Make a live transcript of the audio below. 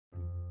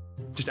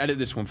Just edit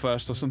this one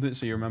first or something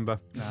so you remember.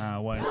 Nah, I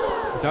won't.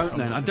 Don't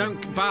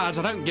then. Baz,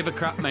 I don't give a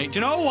crap, mate. Do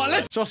you know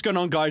what? So what's going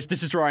on, guys?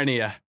 This is Ryan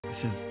here.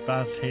 This is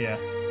Baz here.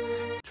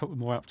 Talk with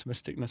more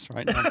optimisticness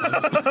right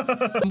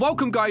now. And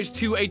welcome, guys,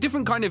 to a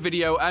different kind of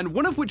video, and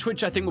one of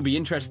which I think will be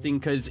interesting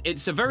because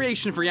it's a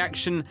variation of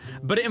reaction,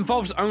 but it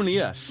involves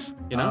only us,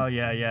 you know? Oh,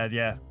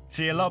 yeah.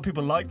 See, a lot of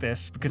people like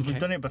this because we've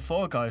done it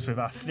before, guys, with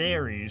our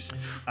theories.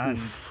 And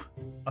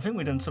I think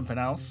we've done something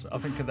else. I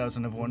think there was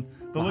another one.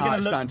 But My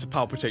heart's starting to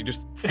palpitate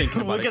just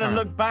thinking about it. We're going to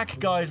look back,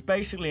 guys,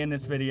 basically in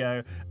this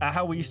video at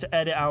how we used to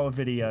edit our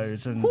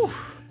videos and...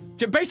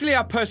 Basically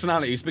our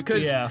personalities,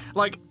 because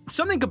like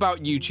something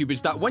about YouTube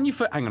is that when you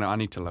hang on, I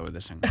need to lower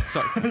this thing.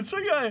 So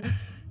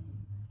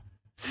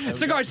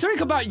guys,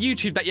 something about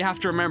YouTube that you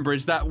have to remember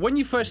is that when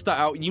you first start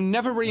out, you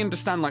never really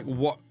understand like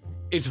what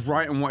is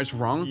right and what is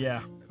wrong.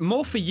 Yeah.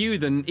 More for you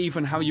than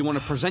even how you want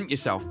to present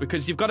yourself,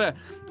 because you've got to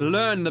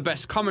learn the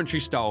best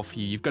commentary style for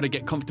you. You've got to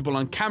get comfortable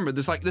on camera.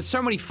 There's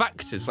so many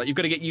factors. Like you've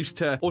got to get used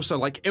to also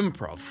like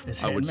improv.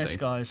 It's I hit would and miss, say,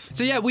 guys.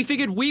 So yeah, we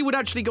figured we would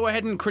actually go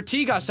ahead and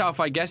critique ourselves,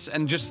 I guess,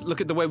 and just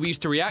look at the way we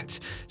used to react.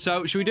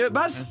 So should we do it,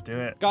 Baz? Let's do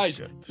it. Guys,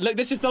 look,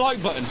 this is the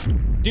like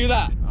button. Do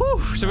that. Whew.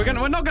 So we're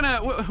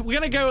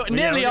gonna go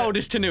nearly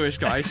oldest to newest,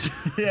 guys.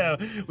 Yeah,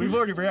 we've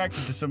already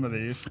reacted to some of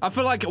these. I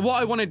feel like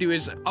what I want to do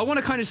is I want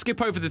to kind of skip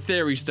over the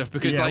theory stuff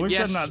because like we've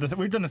done that.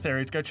 We've done the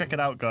theories. Go check it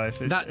out, guys.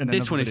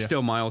 This one is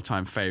still my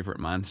all-time favorite,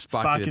 man.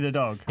 Sparky the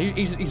dog.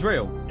 He's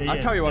real. I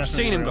tell you, I've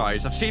seen him, real.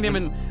 guys. I've seen him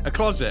in a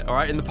closet, all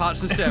right, in the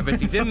parts and service.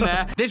 He's in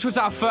there. This was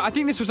our I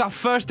think this was our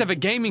first ever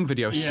gaming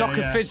video,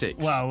 Soccer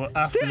Physics. Wow,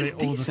 after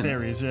all the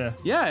theories,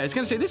 Yeah, it's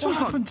gonna say this was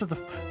not.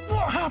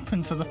 What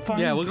happened to the phone?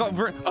 Yeah, we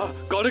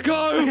gotta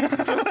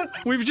go.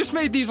 We've just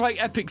made these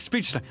like epic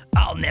speeches like,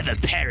 I'll never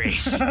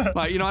perish.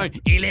 Like, you know,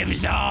 he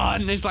lives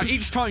on. It's like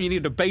each time you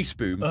need a bass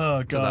boom.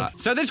 Oh, God.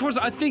 So this was,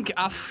 I think,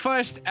 our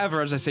first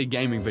ever, as I say,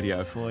 gaming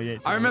video.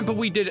 I remember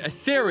we did a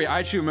theory. I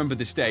actually remember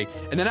this day.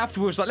 And then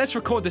afterwards, like, let's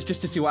record this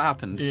just to see what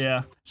happens.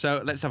 Yeah.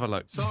 So let's have a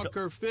look.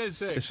 Soccer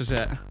Physics. This was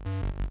it.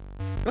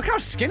 Look how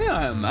skinny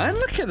I am, man.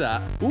 Look at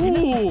that.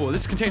 Ooh,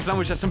 this contains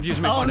language that some viewers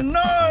may find. Oh,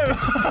 no!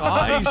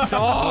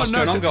 What's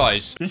going on,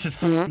 guys? This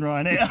is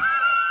Ryan here.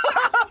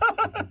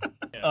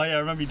 Oh, yeah, I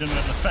remember you doing an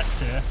effect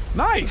here.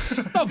 Nice.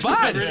 Not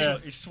bad. Yeah.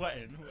 He's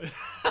sweating.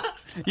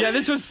 Yeah,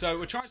 this was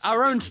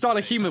our own style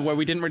of humor where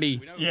we didn't really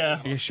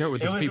show it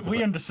with the people.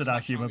 We understood our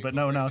humor, but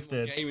no one else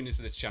did. Gaming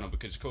into this channel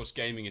because, of course,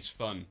 gaming is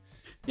fun.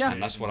 Yeah.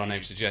 And that's what our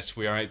name suggests.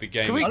 We are 8-bit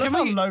gaming. I love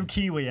how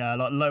low-key we are,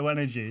 like low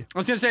energy. I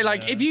was going to say,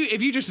 like, if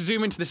you just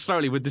zoom into this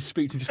slowly with this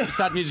speech and just put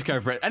sad music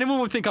over it, anyone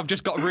would think I've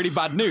just got really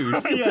bad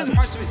news. We're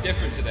trying something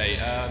different today.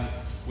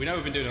 We know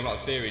we've been doing a lot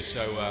of theories,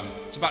 so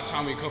it's about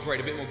time we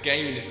incorporate a bit more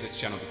gaming into this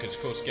channel because,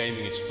 of course,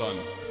 gaming is fun.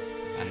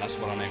 And that's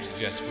what our name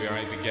suggests. We are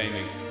 8-bit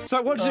gaming.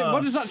 So what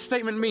does that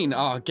statement mean?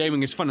 Oh,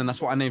 gaming is fun, and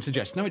that's what our name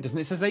suggests. No, it doesn't.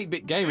 It says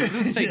 8-bit gaming. It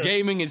doesn't say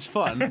gaming is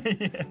fun.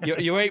 You're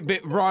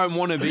 8-bit Ryan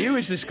wannabe. Who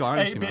is this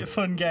guy? 8-bit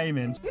fun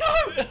gaming. No!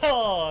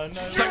 Oh,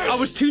 no. It's like, I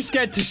was too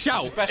scared to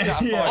shout.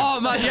 Oh,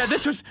 man, yeah,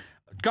 this was...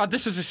 God,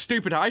 this was a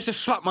stupid... I used to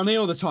slap my knee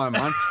all the time,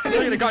 man. Look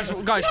at the guys,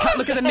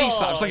 look at the knee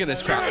slaps. Look at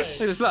this crap. Look at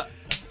this, look.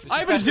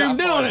 I even zoomed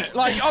in on it.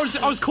 Like, I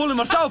was calling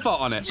myself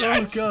out on it.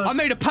 Oh, God. I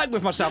made a pact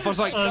with myself. I was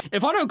like,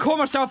 if I don't call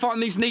myself out on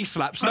these knee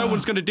slaps, no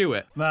one's going to do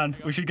it. Man,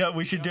 we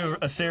should do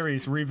a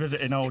series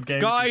revisiting old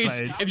games.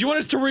 Guys, if you want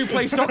us to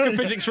replay Soccer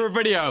Physics for a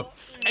video,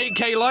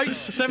 8K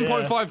likes,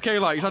 7.5K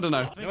likes, I don't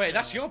know. No, wait,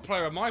 that's your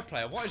player or my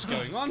player? What is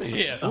going on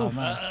here? Oh,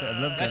 man.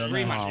 Let's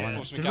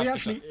rematch. Did we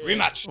actually...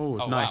 Rematch.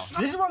 Oh, nice.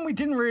 Wow. This is one we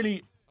didn't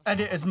really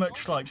edit as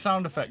much like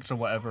sound effects or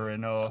whatever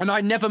in, or... And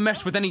I never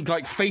messed with any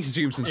like face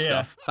zooms and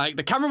stuff. Like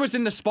the camera was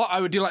in the spot, I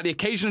would do like the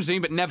occasional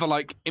zoom, but never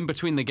like in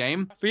between the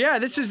game. But yeah,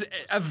 this is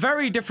a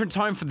very different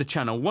time for the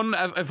channel. One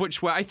of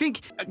which where I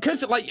think,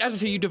 because like as I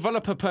say, you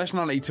develop a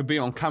personality to be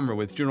on camera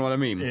with. Do you know what I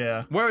mean?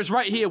 Yeah. Whereas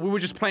right here, we were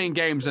just playing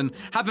games and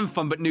having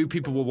fun, but new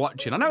people were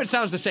watching. I know it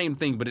sounds the same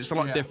thing, but it's a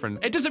lot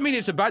different. It doesn't mean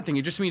it's a bad thing.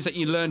 It just means that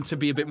you learn to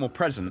be a bit more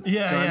present.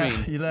 Yeah, do you know what I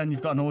mean? You learn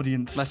you've got an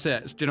audience. That's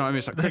it. Do you know what I mean?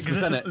 It's like Christmas,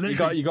 isn't it?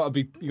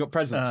 You got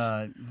presents.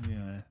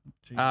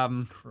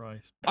 Jesus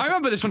Christ. I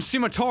remember this one,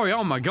 Sumatori.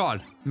 Oh my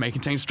god. May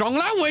contain strong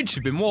language.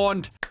 You've been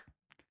warned.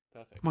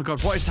 Perfect. Oh my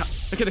god, what is that?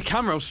 Look at the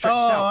camera all stretched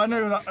out. Oh, I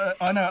know that.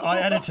 I know. I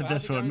edited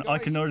this one. I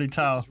can already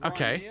tell.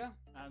 Okay.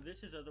 And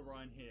this is the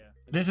Ryan here.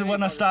 This is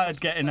when I started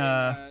getting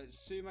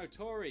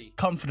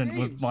confident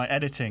with my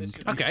editing.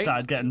 Okay.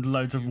 Started getting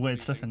loads of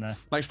weird stuff in there.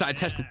 Like started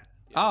testing.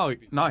 Oh,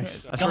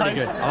 nice. That's really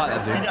good. I like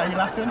that zoom. Are you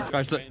laughing?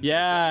 Guys, look.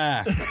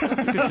 Yeah.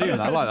 That's good zoom,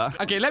 I like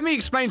that. Okay, let me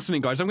explain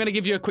something, guys. I'm going to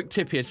give you a quick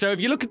tip here. So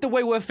if you look at the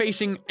way we're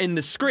facing in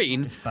the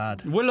screen, it's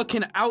bad. We're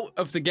looking out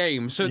of the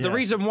game. So the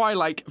reason why,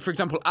 like, for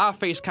example, our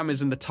face cam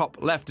is in the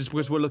top left is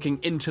because we're looking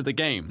into the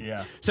game.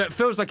 Yeah. So it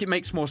feels like it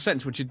makes more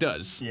sense, which it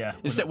does. Yeah.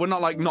 Instead, we're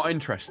not, like, not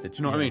interested. Do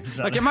you know what I mean?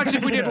 Exactly. Like, imagine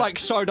if we did, like,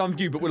 side-on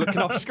view, but we're looking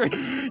off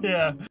screen.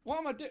 Yeah. What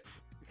am I doing?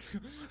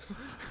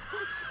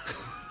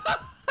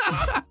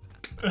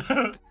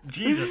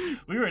 Jesus,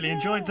 we really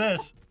enjoyed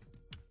this.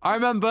 I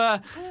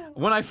remember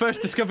when I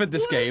first discovered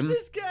this game,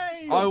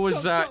 I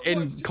was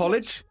in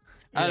college,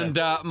 And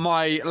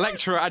my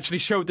lecturer actually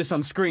showed this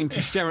on screen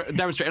to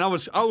demonstrate, and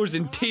I was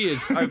in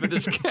tears over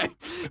this game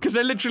because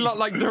they literally look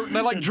like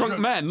they're like drunk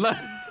men.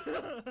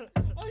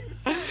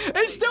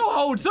 It still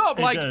holds up.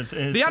 Like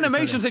the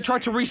animations, they try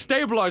to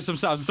restabilize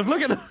themselves and stuff.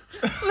 Look at them.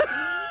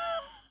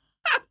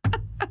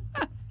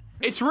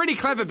 It's really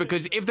clever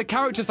because if the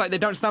characters like they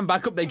don't stand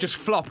back up, they just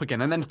flop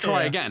again and then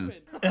try again.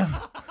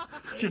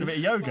 Should have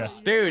been yoga.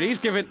 Dude, he's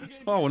giving.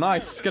 Oh,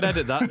 nice. Good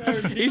edit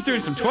that. He's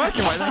doing some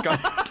twerking right there, guy.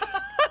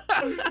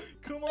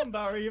 Come on,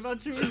 Barry, you've had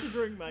too much to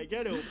drink, mate.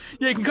 Get up.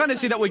 Yeah, you can kind of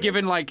see that we're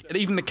giving like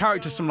even the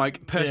characters some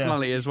like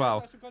personality as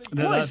well.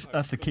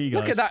 That's the key,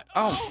 guys. Look at that.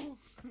 Oh,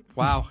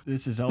 wow.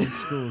 This is old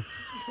school.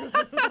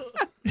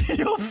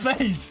 Your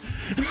face.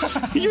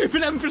 You've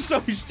been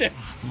emphasized it.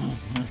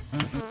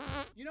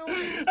 You know what?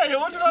 Hey,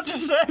 what did I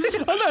just say?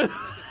 I don't.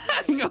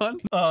 Hang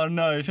on. Oh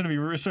no, it's gonna be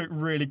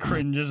really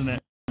cringe, isn't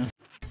it?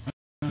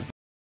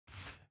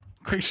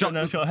 Quick shot.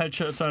 Now, got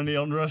headshots only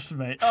on Rust,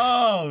 mate.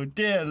 Oh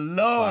dear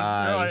lord,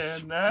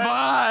 Ryan.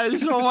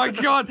 Buzz. Oh my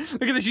god.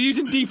 Look at this. You're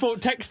using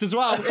default text as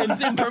well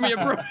in Premiere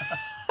Pro.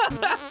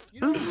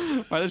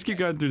 Right, let's keep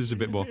going through this a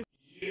bit more.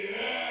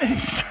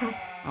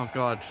 Oh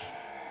god.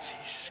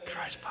 Jesus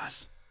Christ,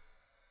 Buzz.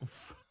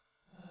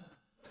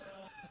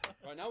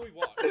 Right, now we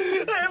watch.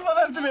 I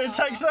left a bit of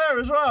text there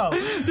as well.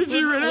 Did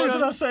you really? What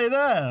did I say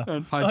there? Oh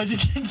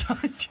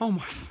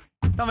my.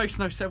 That makes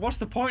no sense. What's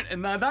the point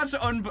in that? That's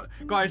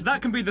guys,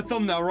 that can be the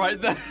thumbnail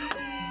right there.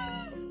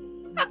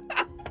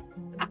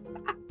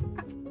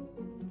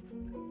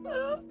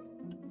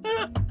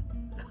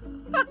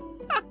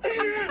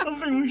 I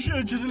think we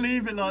should just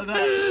leave it like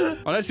that.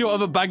 Right, let's see what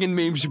other banging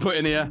memes you put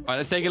in here. All right,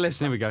 let's take a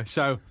listen. Here we go.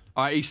 So,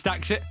 all right, he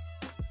stacks it.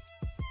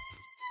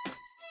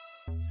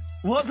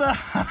 What the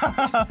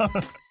hell?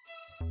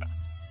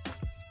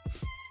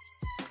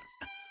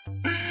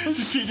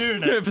 Just keep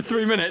doing it. Do it for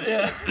 3 minutes.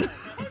 Yeah.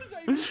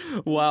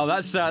 Wow,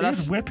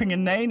 that's whipping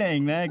and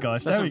neighing there,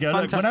 guys. There we go.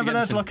 Look, whenever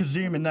there's like a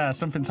zoom in there,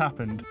 something's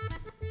happened.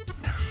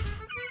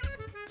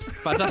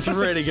 But that's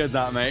really good,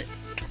 that mate.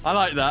 I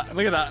like that.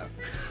 Look at that.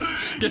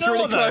 Gets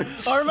really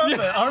close. I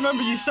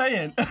remember you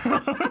saying.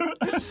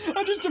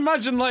 I just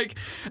imagine like,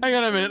 hang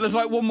on a minute. There's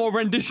like one more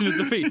rendition of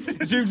the feet. It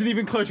zooms in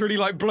even closer, really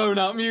like blown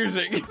out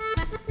music.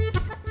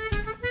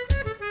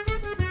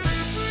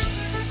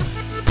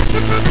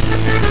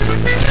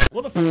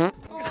 What the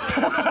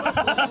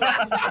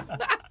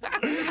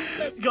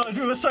Guys,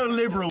 we were so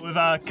liberal with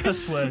our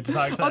cuss words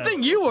back then. I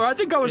think you were. I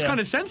think I was kind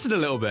of censored a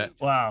little bit.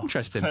 Wow.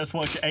 Interesting. Let's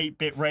watch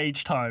 8-bit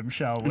rage time,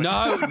 shall we?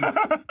 No.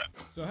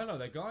 So hello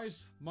there,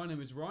 guys. My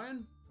name is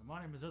Ryan.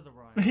 My name is Other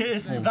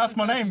Ryan. That's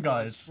my name,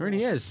 guys. It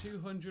really is.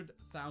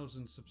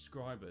 200,000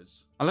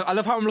 subscribs. I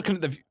love how I'm looking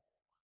at the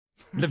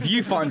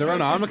viewfinder,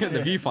 aren't I? I'm looking at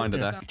the viewfinder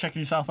there.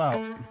 Checking yourself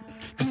out.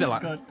 Just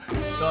like,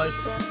 guys,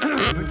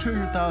 we're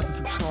 200,000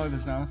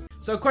 subscribers now.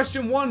 So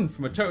question 1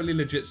 from a totally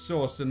legit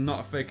source and not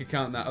a fake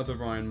account that Other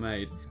Ryan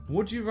made.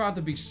 Would you rather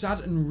be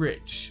sad and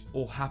rich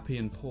or happy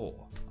and poor?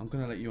 I'm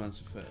going to let you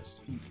answer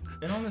first.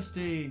 In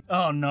honesty...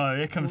 Oh no,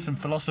 here comes some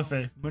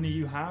philosophy. Money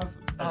you have,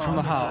 as from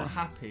long the as heart. you're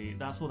happy,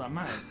 that's all that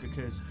matters,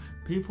 because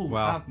people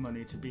Wow. have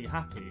money to be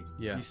happy.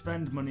 Yeah. You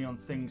spend money on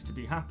things to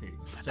be happy.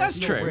 So That's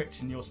if you're true.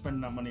 rich and you're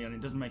spending that money and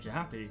it doesn't make you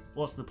happy,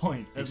 what's the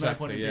point? There's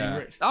Exactly, no point in yeah. being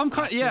rich. I'm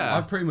kind yeah.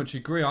 I pretty much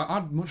agree.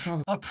 I'd much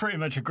rather... I pretty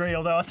much agree,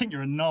 although I think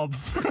you're a knob.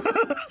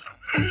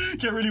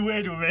 Get really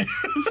weird with me.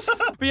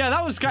 But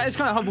yeah, it's kind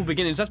of humble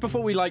beginnings. That's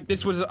before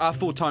this was our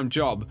full-time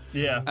job.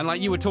 Yeah. And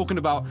like you were talking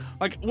about,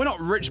 like we're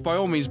not rich by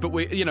all means, but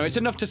it's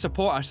enough to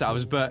support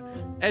ourselves. But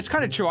it's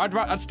kind of true.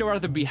 I'd still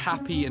rather be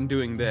happy in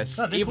doing this.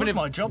 No, this even was if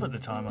my job at the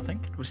time, I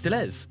think. it still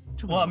is.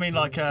 Well, I mean,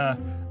 like a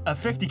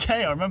 50k.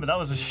 I remember that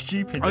was a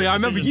stupid. Oh yeah, I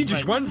remember decision you to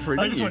just make. went for it.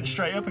 I Didn't just you? went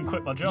straight up and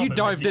quit my job. You at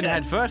dived in 50K.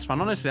 head first, man.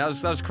 Honestly,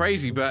 that was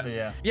crazy. But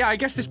Yeah. I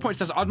guess this point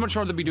says I'd much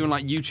rather be doing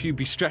like YouTube,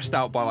 be stressed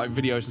out by like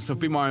videos and stuff,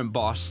 be my own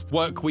boss,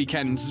 work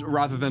weekends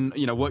rather than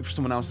work for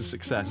someone else's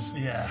success.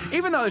 Yeah.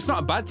 Even though it's not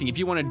a bad thing, if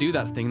you want to do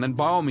that thing, then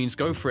by all means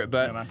go for it.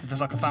 But Yeah, man. If there's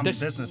like a family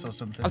business or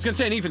something. I was gonna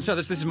say, and even so,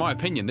 this is my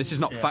opinion. This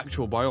is not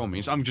factual by all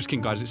means. I'm just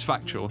kidding, guys. It's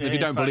factual. It If you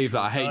is don't believe that,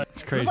 I factual. hate. It's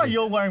Looks crazy. like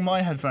you're wearing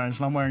my headphones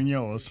and I'm wearing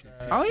yours.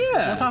 Oh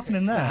yeah. What's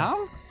happening there?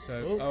 How?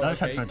 So, Those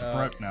headphones are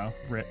broke now.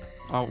 Rip.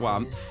 Oh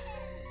wow.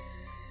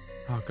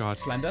 Oh god.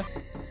 Slender?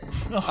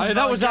 Oh,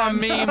 that was our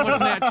meme,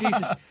 wasn't it?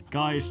 Jesus.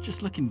 Guys,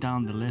 just looking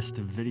down the list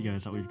of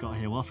videos that we've got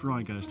here whilst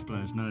Ryan goes to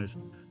blow his nose,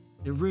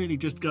 it really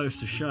just goes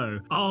to show.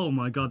 Oh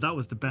my god, that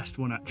was the best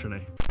one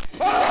actually.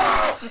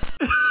 What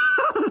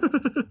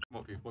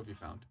have you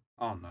found?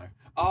 Oh no.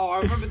 Oh,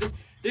 I remember this.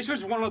 This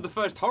was one of the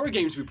first horror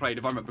games we played,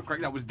 if I remember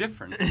correctly. That was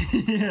different.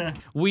 Yeah.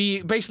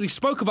 We basically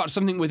spoke about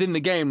something within the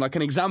game, like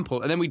an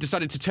example, and then we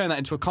decided to turn that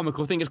into a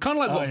comical thing. It's kind of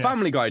like what yeah.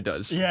 Family Guy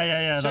does.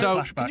 Yeah. So,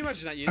 flashbacks. Can you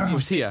imagine that?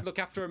 was Kids here. look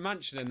after a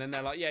mansion and then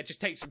they're like, yeah, just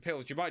take some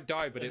pills. You might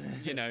die, but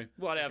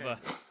whatever.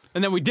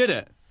 And then we did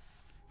it.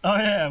 Oh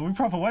yeah, we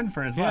proper went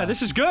for it as well. Yeah,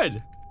 this is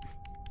good.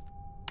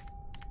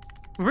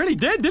 We really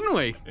did, didn't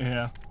we?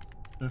 Yeah.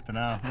 Flipping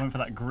out. I went for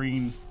that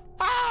green.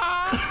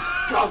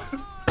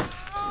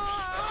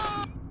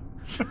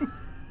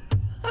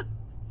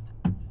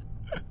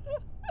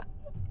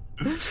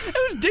 It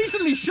was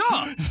decently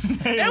shot.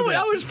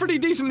 That was pretty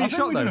decently I think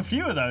shot, we did though. a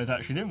few of those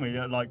actually, didn't we?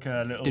 Like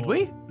little. Did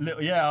we?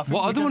 Little, yeah. I think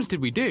What we other did. ones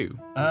did we do?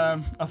 I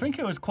think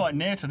it was quite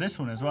near to this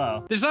one as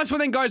well. This last one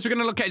then, guys, we're going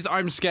to look at is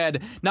I'm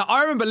Scared. Now,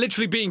 I remember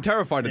literally being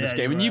terrified of this Yeah,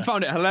 game, you and you were.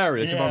 found it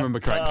hilarious, if I remember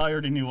correct. I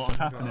already knew what was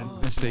happening.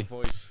 Let's see.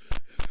 Voice.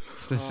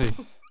 Let's see.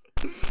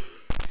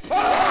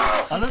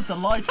 I love the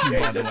lighting,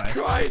 by the way.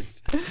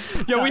 Christ!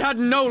 Yeah, we had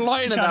no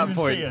lighting at can't that even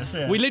point. see us,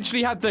 yeah. We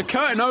literally had the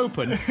curtain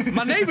open.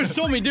 My neighbours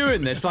saw me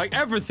doing this, like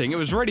everything. It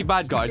was really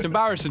bad, guys.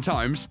 Embarrassing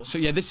times. So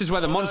yeah, this is where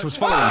the monster was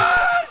following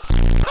us.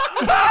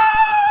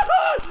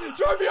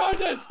 Drive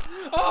behind us!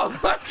 Oh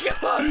my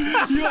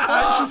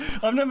god!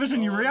 I've never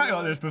seen you react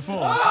like this before.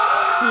 Yeah,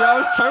 I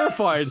was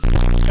terrified.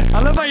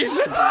 I love how you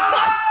said.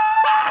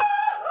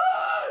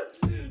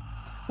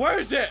 Where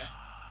is it?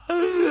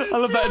 I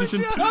love that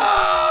edition.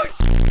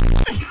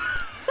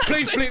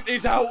 Please bleep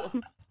these out.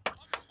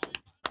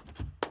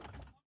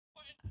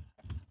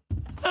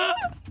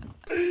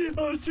 I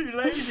was too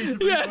lazy to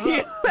be Yeah,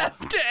 you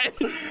left it.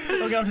 I'm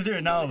gonna have to do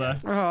it now, though.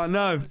 Oh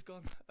no. It's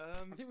gone.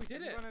 I think we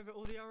did it. Run over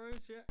all the arrows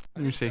yet?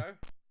 Let me see.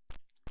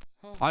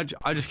 So. I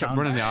just kept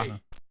running Hey, it.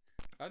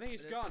 I think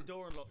it's The gone.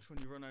 door unlocks when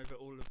you run over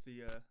all of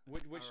the.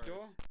 Which arrows.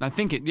 door? I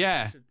think it.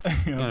 Yeah. Should-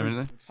 Wait a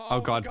minute. Oh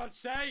god. For God's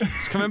sake.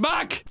 It's coming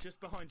back. Just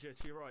behind you,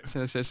 to your right.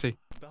 Let's see.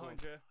 Behind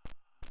you.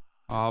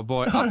 Oh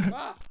boy.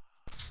 Ah.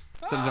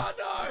 Ah,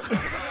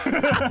 no.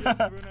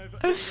 Run over.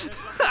 No, it's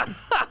not.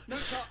 No,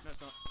 it's not.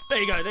 There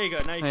you go. There you go.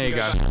 Now you There can you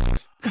go. go.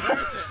 back. Where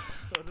is it?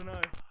 I don't know.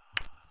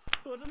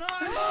 I don't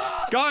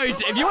know.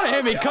 Guys, if you want to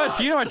hear me cuss,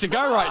 you know where to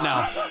go right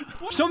now.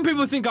 Some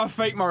people think I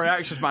fake my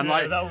reactions, man. Yeah,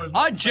 Like, that was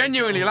I not fake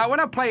genuinely, at all. like, when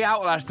I play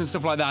Outlast and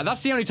stuff like that,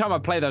 that's the only time I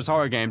play those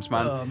horror games,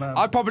 man. Oh, man.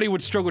 I probably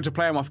would struggle to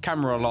play them off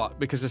camera a lot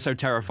because they're so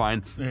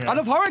terrifying. Yeah. I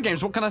love horror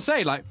games. What can I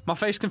say? Like, my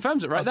face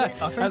confirms it right there.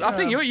 I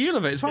think, you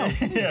love it as well.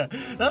 Yeah,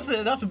 that's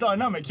the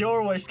dynamic.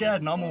 You're always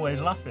scared and I'm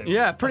always laughing.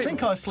 Yeah, pretty. I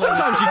think I slowed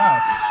Sometimes it you.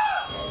 down.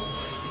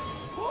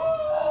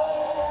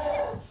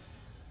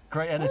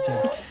 Great editing.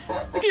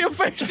 Look at your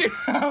face.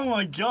 Oh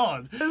my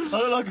god. I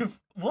look like a.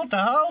 What the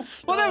hell?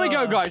 Well, there we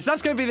go, guys.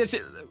 That's going to be this.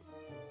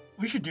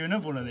 We should do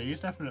another one of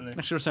these, definitely.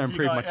 I should also You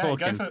improve my guys- yeah,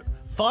 talking. go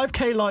for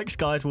 5k likes,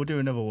 guys. We'll do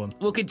another one.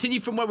 We'll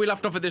continue from where we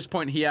left off at this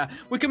point here.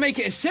 We can make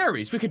it a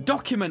series. We can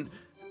document.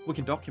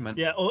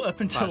 Yeah, or up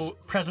until Nice.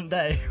 present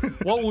day.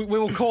 What we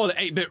will call it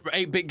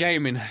 8-bit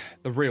gaming,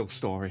 the real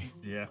story.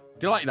 Yeah.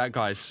 Do you like that,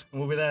 guys?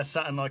 We'll be there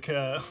sat in like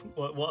a.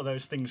 What are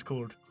those things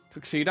called?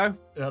 Tuxedo?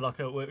 Like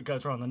it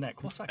goes around the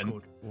neck. What's that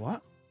called?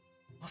 What?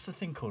 What's the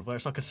thing called? Where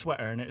it's like a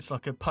sweater and it's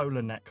like a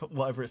polar neck,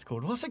 whatever it's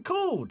called. What's it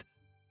called?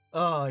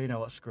 Oh, you know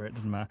what? Screw it.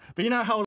 Doesn't matter. But you know how